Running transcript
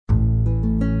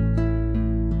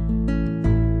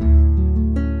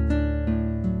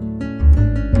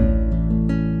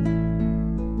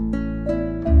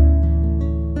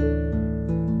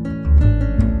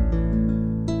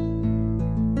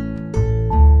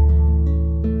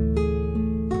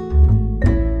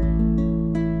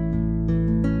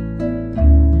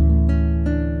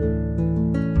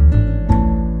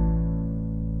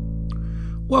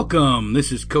Welcome.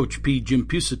 This is Coach P. Jim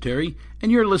Pusateri,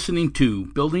 and you're listening to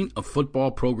Building a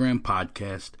Football Program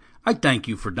podcast. I thank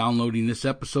you for downloading this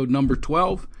episode number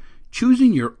 12,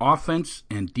 Choosing Your Offense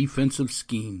and Defensive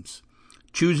Schemes.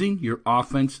 Choosing Your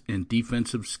Offense and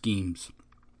Defensive Schemes.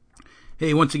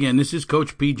 Hey, once again, this is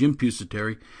Coach P. Jim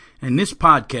Pusateri, and this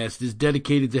podcast is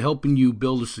dedicated to helping you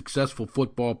build a successful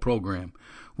football program.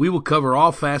 We will cover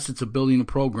all facets of building a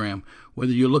program,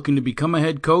 whether you're looking to become a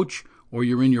head coach or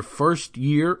you're in your first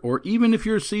year, or even if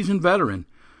you're a seasoned veteran.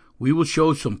 We will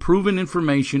show some proven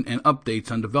information and updates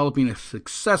on developing a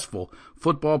successful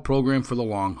football program for the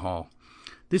long haul.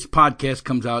 This podcast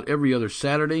comes out every other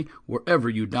Saturday wherever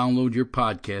you download your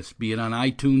podcasts, be it on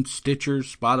iTunes, Stitcher,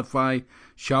 Spotify,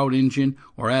 Shout Engine,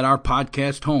 or at our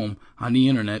podcast home on the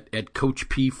internet at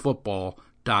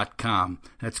CoachPFootball.com.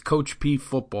 That's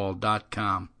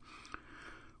CoachPFootball.com.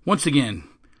 Once again,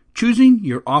 choosing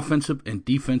your offensive and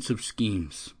defensive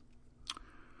schemes.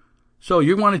 So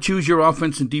you want to choose your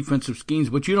offense and defensive schemes,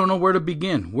 but you don't know where to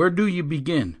begin. Where do you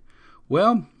begin?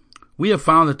 Well, we have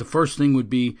found that the first thing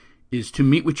is to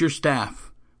meet with your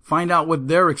staff. Find out what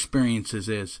their experiences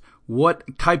is.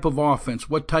 What type of offense,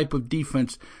 what type of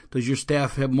defense does your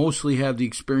staff mostly have the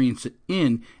experience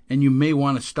in, and you may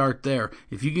want to start there.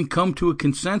 If you can come to a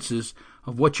consensus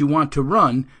of what you want to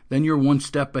run, then you're one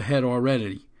step ahead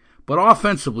already. But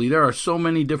offensively, there are so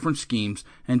many different schemes,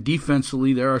 and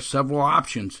defensively, there are several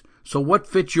options. So what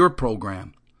fits your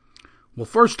program? Well,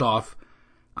 first off,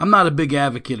 I'm not a big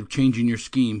advocate of changing your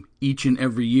scheme each and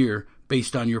every year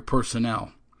based on your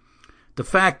personnel. The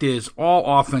fact is,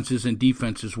 all offenses and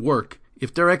defenses work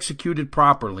if they're executed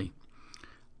properly.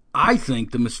 I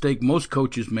think the mistake most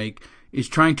coaches make is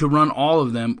trying to run all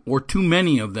of them, or too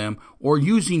many of them, or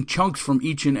using chunks from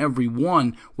each and every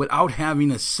one without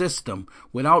having a system,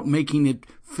 without making it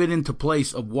fit into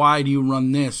place of why do you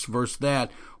run this versus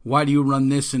that, why do you run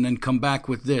this and then come back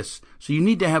with this. So you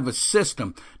need to have a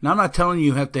system. Now, I'm not telling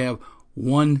you have to have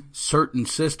one certain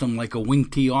system like a wing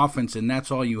T offense and that's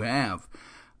all you have.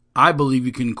 I believe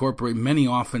you can incorporate many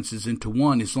offenses into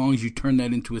one as long as you turn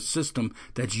that into a system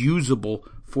that's usable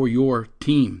for your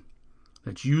team.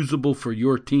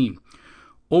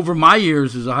 Over my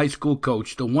years as a high school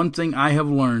coach, the one thing I have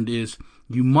learned is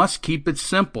you must keep it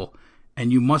simple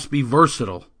and you must be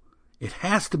versatile. It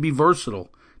has to be versatile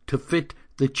to fit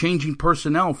the changing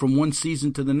personnel from one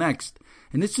season to the next.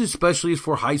 And this is especially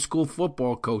for high school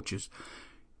football coaches.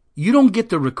 You don't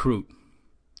get to recruit.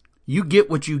 You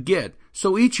get what you get.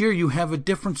 So each year you have a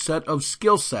different set of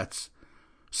skill sets.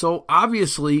 So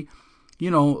obviously,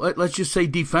 let's just say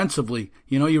defensively,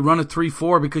 you run a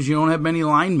 3-4 because you don't have many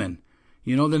linemen.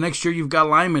 The next year you've got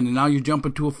linemen and now you're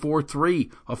jumping to a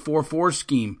 4-3, a 4-4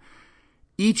 scheme.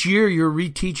 Each year you're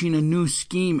reteaching a new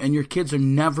scheme and your kids are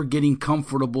never getting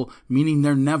comfortable, meaning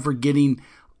they're never getting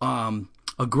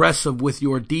aggressive with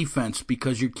your defense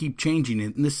because you keep changing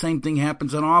it. And the same thing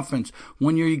happens on offense.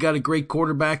 One year you got a great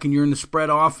quarterback and you're in the spread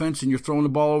offense and you're throwing the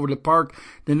ball over the park.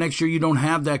 The next year you don't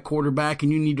have that quarterback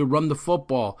and you need to run the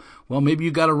football. Well, maybe you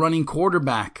got a running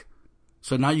quarterback.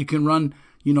 So now you can run,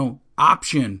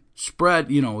 option,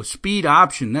 spread, speed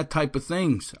option, that type of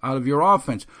things out of your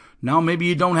offense. Now maybe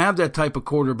you don't have that type of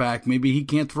quarterback. Maybe he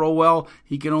can't throw well.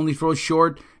 He can only throw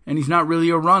short, and he's not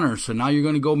really a runner. So now you're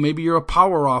going to go, maybe you're a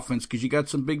power offense because you got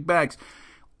some big backs.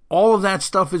 All of that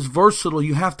stuff is versatile.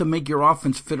 You have to make your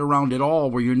offense fit around it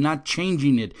all where you're not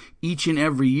changing it each and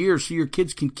every year so your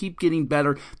kids can keep getting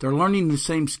better. They're learning the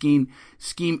same scheme,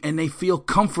 and they feel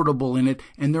comfortable in it,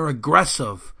 and they're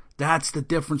aggressive. That's the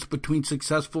difference between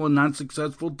successful and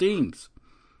non-successful teams.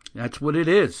 That's what it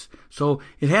is. So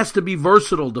it has to be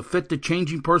versatile to fit the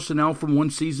changing personnel from one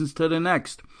season to the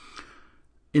next.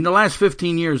 In the last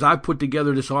 15 years, I've put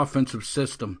together this offensive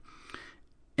system,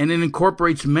 and it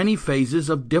incorporates many phases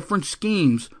of different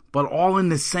schemes, but all in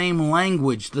the same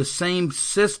language, the same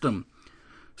system.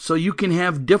 So you can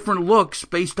have different looks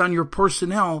based on your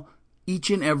personnel each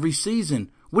and every season.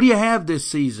 What do you have this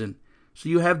season? So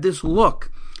you have this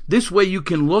look. This way you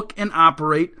can look and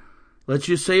operate. Let's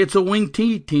just say it's a wing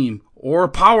T team, or a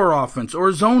power offense, or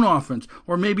a zone offense,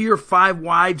 or maybe your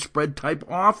 5-wide spread type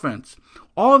offense.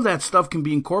 All of that stuff can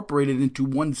be incorporated into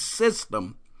one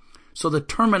system. So the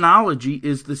terminology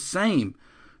is the same.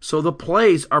 So the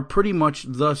plays are pretty much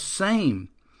the same.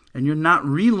 And you're not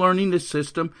relearning the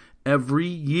system every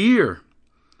year.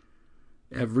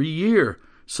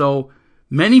 So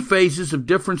many phases of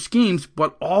different schemes,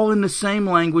 but all in the same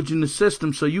language in the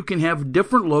system, so you can have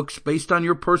different looks based on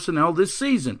your personnel this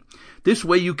season. This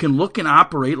way you can look and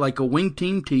operate like a wing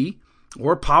team T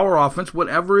or power offense,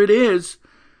 whatever it is.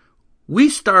 We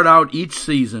start out each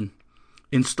season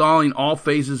installing all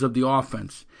phases of the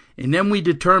offense. And then we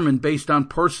determine based on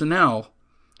personnel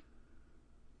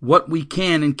what we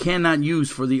can and cannot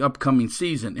use for the upcoming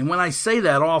season. And when I say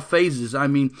that, all phases, I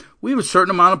mean we have a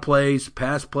certain amount of plays,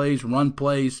 pass plays, run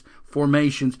plays,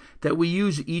 formations that we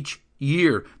use each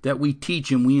year, that we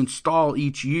teach and we install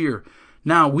each year.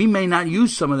 Now, we may not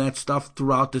use some of that stuff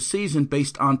throughout the season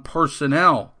based on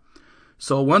personnel.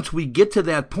 So once we get to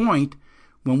that point,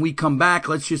 when we come back,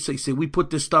 let's just say we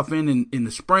put this stuff in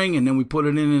the spring and then we put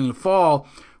it in the fall,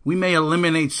 we may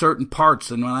eliminate certain parts.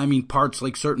 And when I mean parts,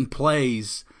 like certain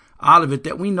plays out of it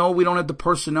that we know we don't have the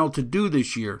personnel to do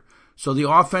this year. So the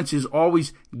offense is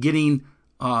always getting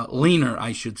leaner,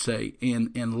 I should say,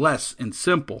 and less and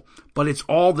simple. But it's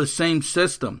all the same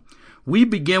system. We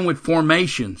begin with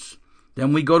formations.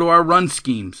 Then we go to our run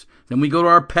schemes. Then we go to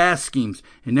our pass schemes.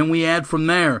 And then we add from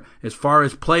there as far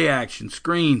as play action,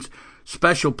 screens,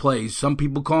 special plays. Some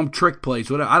people call them trick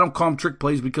plays. I don't call them trick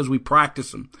plays because we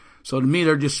practice them. So to me,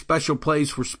 they're just special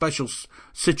plays for special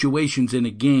situations in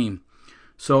a game.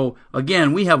 So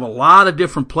again, we have a lot of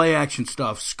different play action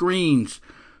stuff, screens,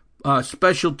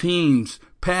 special teams,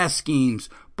 pass schemes,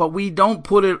 but we don't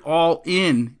put it all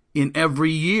in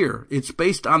every year. It's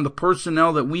based on the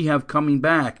personnel that we have coming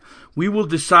back. We will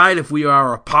decide if we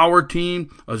are a power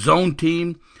team, a zone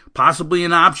team, possibly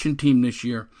an option team this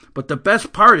year. But the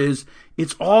best part is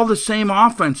it's all the same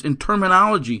offense and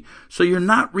terminology. So you're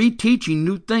not reteaching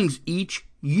new things each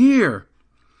year.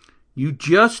 You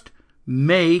just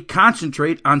may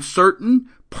concentrate on certain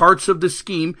parts of the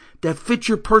scheme that fit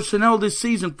your personnel this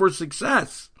season for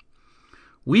success.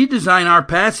 We design our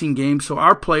passing game so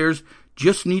our players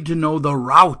just need to know the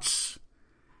routes.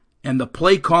 And the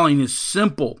play calling is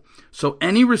simple. So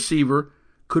any receiver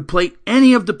could play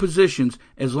any of the positions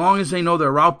as long as they know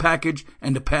their route package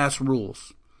and the pass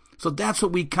rules. So that's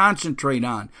what we concentrate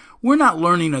on. We're not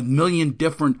learning a million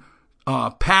different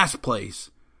pass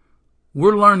plays.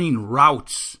 We're learning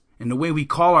routes. And the way we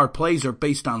call our plays are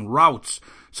based on routes.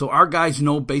 So our guys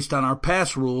know based on our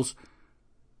pass rules,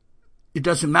 it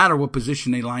doesn't matter what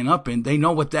position they line up in. They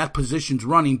know what that position's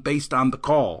running based on the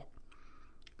call.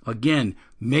 Again,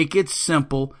 make it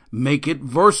simple, make it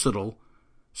versatile,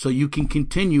 so you can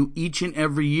continue each and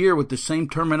every year with the same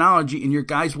terminology, and your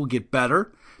guys will get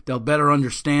better. They'll better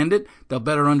understand it. They'll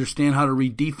better understand how to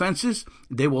read defenses.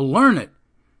 They will learn it.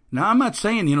 Now, I'm not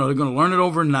saying, they're going to learn it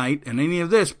overnight and any of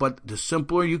this, but the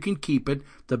simpler you can keep it,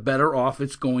 the better off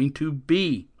it's going to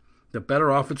be. The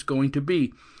better off it's going to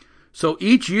be. So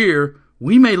each year,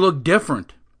 we may look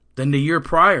different than the year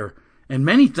prior, and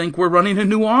many think we're running a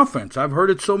new offense. I've heard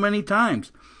it so many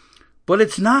times. But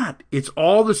it's not. It's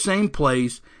all the same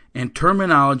plays and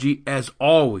terminology as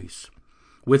always.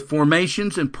 With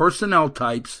formations and personnel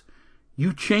types,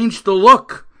 you change the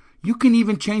look. You can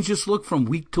even change this look from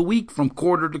week to week, from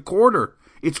quarter to quarter.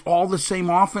 It's all the same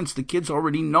offense. The kids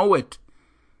already know it.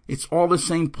 It's all the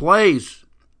same plays.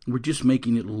 We're just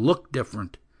making it look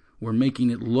different. We're making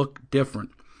it look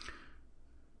different.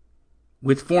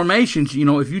 With formations,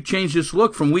 if you change this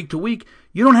look from week to week,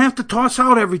 you don't have to toss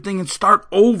out everything and start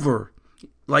over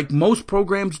like most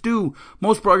programs do.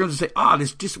 Most programs say,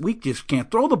 we just can't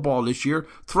throw the ball this year.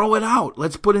 Throw it out.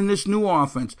 Let's put in this new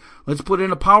offense. Let's put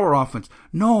in a power offense.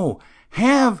 No,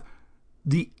 have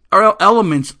the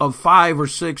elements of 5 or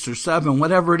 6 or 7,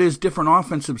 whatever it is, different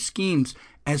offensive schemes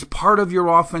as part of your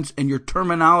offense and your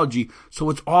terminology, so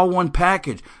it's all one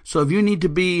package. So if you need to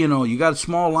be, you got a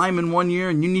small lineman one year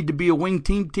and you need to be a wing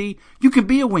team T, you can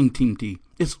be a wing team T.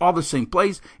 It's all the same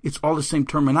plays. It's all the same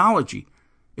terminology.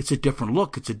 It's a different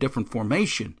look. It's a different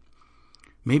formation.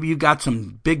 Maybe you got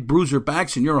some big bruiser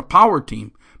backs and you're a power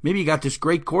team. Maybe you got this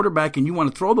great quarterback and you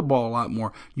want to throw the ball a lot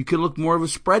more. You could look more of a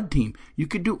spread team. You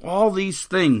could do all these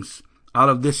things out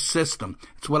of this system.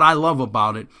 It's what I love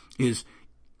about it is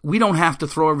we don't have to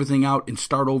throw everything out and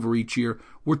start over each year.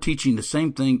 We're teaching the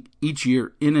same thing each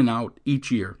year, in and out each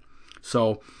year.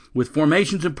 So with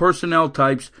formations and personnel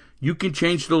types, you can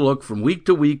change the look from week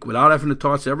to week without having to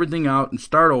toss everything out and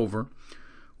start over.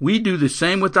 We do the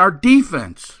same with our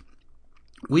defense.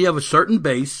 We have a certain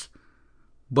base,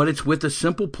 but it's with a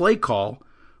simple play call.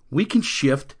 We can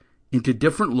shift into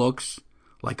different looks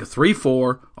like a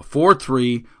 3-4, a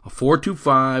 4-3, a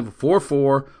 4-2-5, a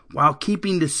 4-4, while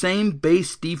keeping the same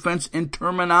base defense and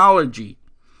terminology.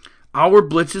 Our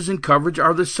blitzes and coverage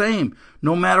are the same,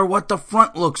 no matter what the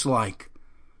front looks like.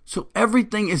 So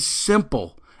everything is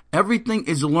simple. Everything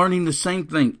is learning the same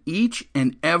thing each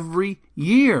and every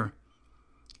year.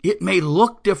 It may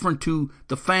look different to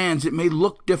the fans. It may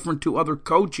look different to other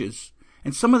coaches.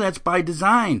 And some of that's by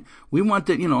design. We want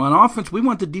on offense, we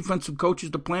want the defensive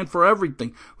coaches to plan for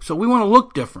everything. So we want to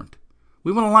look different.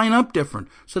 We want to line up different.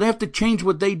 So they have to change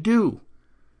what they do.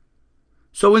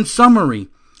 So in summary,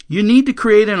 you need to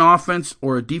create an offense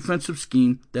or a defensive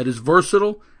scheme that is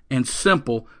versatile and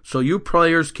simple so your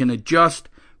players can adjust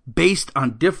based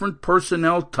on different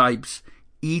personnel types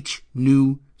each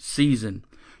new season.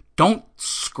 Don't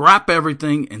scrap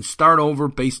everything and start over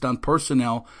based on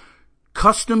personnel.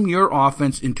 Custom your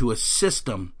offense into a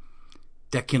system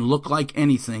that can look like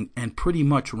anything and pretty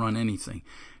much run anything.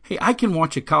 Hey, I can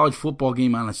watch a college football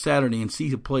game on a Saturday and see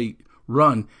the play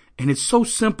run, and it's so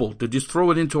simple to just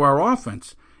throw it into our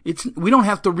offense. We don't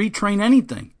have to retrain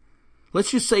anything.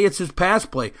 Let's just say it's his pass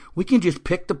play. We can just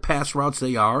pick the pass routes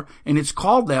they are, and it's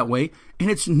called that way,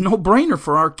 and it's no-brainer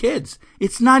for our kids.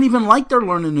 It's not even like they're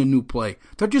learning a new play.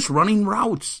 They're just running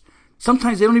routes.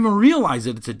 Sometimes they don't even realize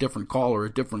that it's a different call or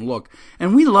a different look.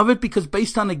 And we love it because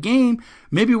based on the game,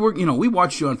 maybe we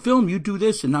watched you on film, you do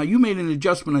this, and now you made an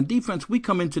adjustment on defense. We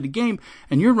come into the game,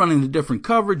 and you're running a different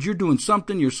coverage. You're doing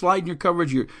something. You're sliding your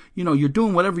coverage. You're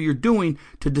doing whatever you're doing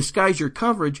to disguise your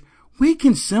coverage. We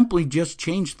can simply just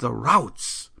change the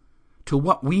routes to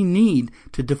what we need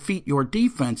to defeat your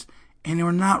defense, and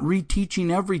we're not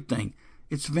reteaching everything.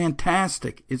 It's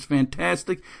fantastic. It's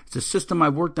fantastic. It's a system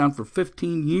I've worked on for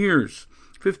 15 years.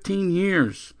 15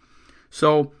 years.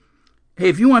 So, hey,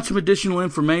 if you want some additional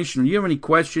information or you have any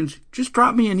questions, just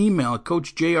drop me an email at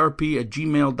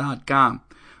coachjrp@gmail.com.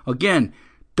 Again,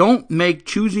 don't make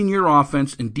choosing your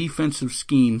offense and defensive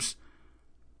schemes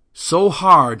so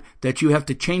hard that you have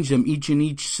to change them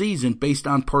each season based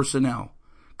on personnel.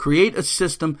 Create a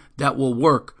system that will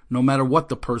work no matter what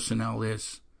the personnel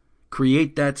is.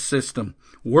 Create that system.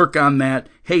 Work on that.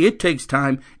 Hey, it takes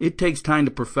time. It takes time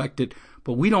to perfect it,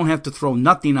 but we don't have to throw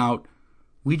nothing out.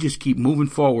 We just keep moving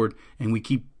forward, and we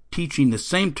keep teaching the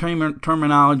same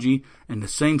terminology and the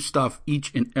same stuff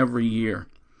each and every year.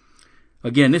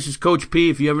 Again, this is Coach P.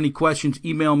 If you have any questions,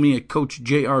 email me at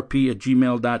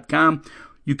coachjrp@gmail.com.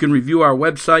 You can review our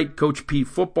website,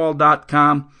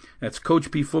 coachpfootball.com. That's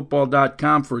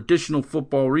coachpfootball.com for additional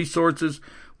football resources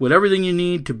with everything you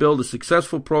need to build a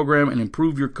successful program and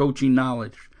improve your coaching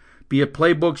knowledge. Be it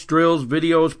playbooks, drills,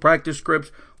 videos, practice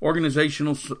scripts,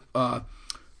 organizational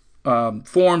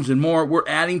forms, and more. We're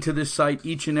adding to this site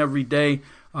each and every day.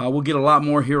 We'll get a lot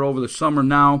more here over the summer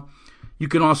now. You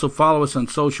can also follow us on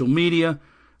social media.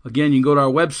 Again, you can go to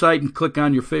our website and click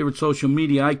on your favorite social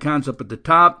media icons up at the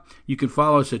top. You can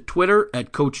follow us at Twitter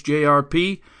at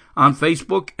CoachJRP, on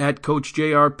Facebook at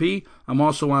CoachJRP. I'm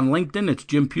also on LinkedIn. It's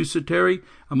Jim Pusateri.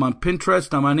 I'm on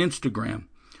Pinterest. I'm on Instagram.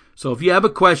 So if you have a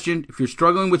question, if you're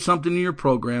struggling with something in your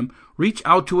program, reach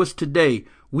out to us today.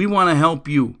 We want to help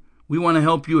you. We want to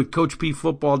help you at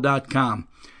CoachPFootball.com.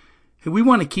 Hey, we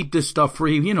want to keep this stuff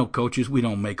free. You know, coaches, we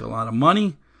don't make a lot of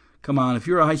money. Come on, if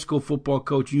you're a high school football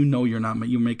coach, you're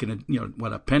making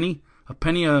a penny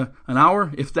an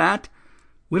hour, if that.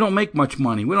 We don't make much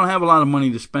money. We don't have a lot of money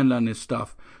to spend on this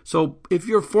stuff. So if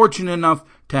you're fortunate enough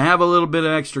to have a little bit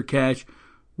of extra cash,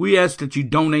 we ask that you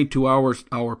donate to our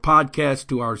podcast,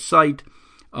 to our site,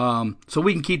 so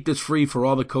we can keep this free for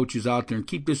all the coaches out there and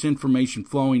keep this information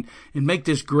flowing and make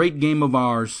this great game of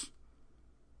ours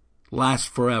last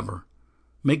forever.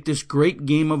 Make this great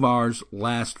game of ours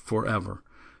last forever.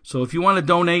 So if you want to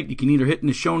donate, you can either hit in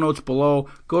the show notes below,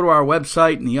 go to our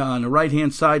website, and on the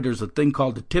right-hand side, there's a thing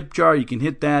called the tip jar. You can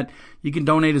hit that. You can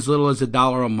donate as little as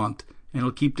 $1 a month, and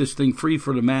it'll keep this thing free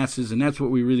for the masses, and that's what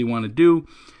we really want to do.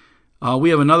 We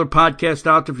have another podcast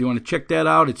out there if you want to check that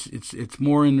out. It's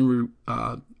more in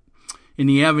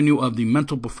the avenue of the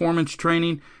mental performance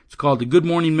training. It's called the Good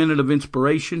Morning Minute of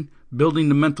Inspiration, Building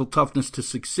the Mental Toughness to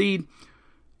Succeed.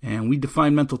 And we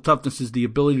define mental toughness as the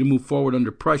ability to move forward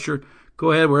under pressure.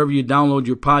 Go ahead, wherever you download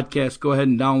your podcast, go ahead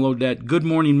and download that Good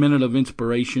Morning Minute of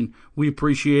Inspiration. We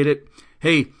appreciate it.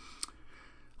 Hey,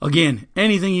 again,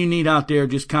 anything you need out there,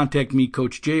 just contact me,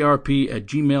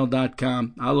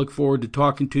 CoachJRP@gmail.com. I look forward to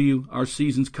talking to you. Our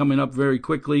season's coming up very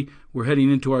quickly. We're heading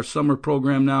into our summer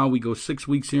program now. We go 6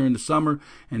 weeks here in the summer,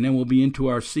 and then we'll be into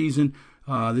our season.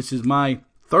 This is my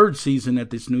third season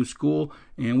at this new school,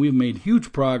 and we've made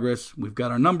huge progress. We've got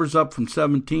our numbers up from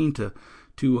 17 to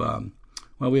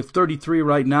we have 33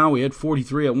 right now. We had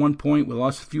 43 at one point. We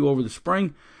lost a few over the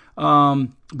spring,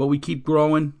 but we keep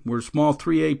growing. We're a small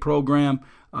 3A program.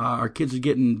 Our kids are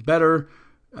getting better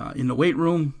in the weight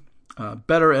room,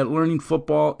 better at learning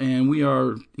football, and we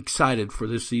are excited for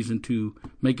this season to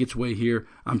make its way here.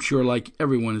 I'm sure like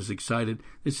everyone is excited.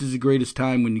 This is the greatest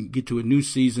time when you get to a new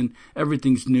season.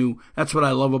 Everything's new. That's what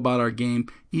I love about our game.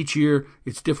 Each year,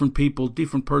 it's different people,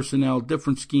 different personnel,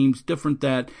 different schemes, different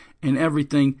that, and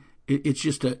everything.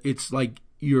 It's like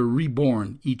you're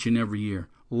reborn each and every year.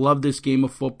 Love this game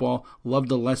of football. Love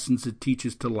the lessons it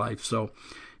teaches to life. So,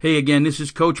 hey, again, this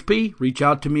is Coach P. Reach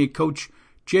out to me at Coach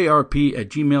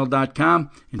jrp@gmail.com.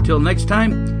 Until next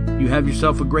time, you have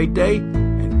yourself a great day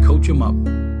and coach 'em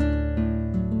up.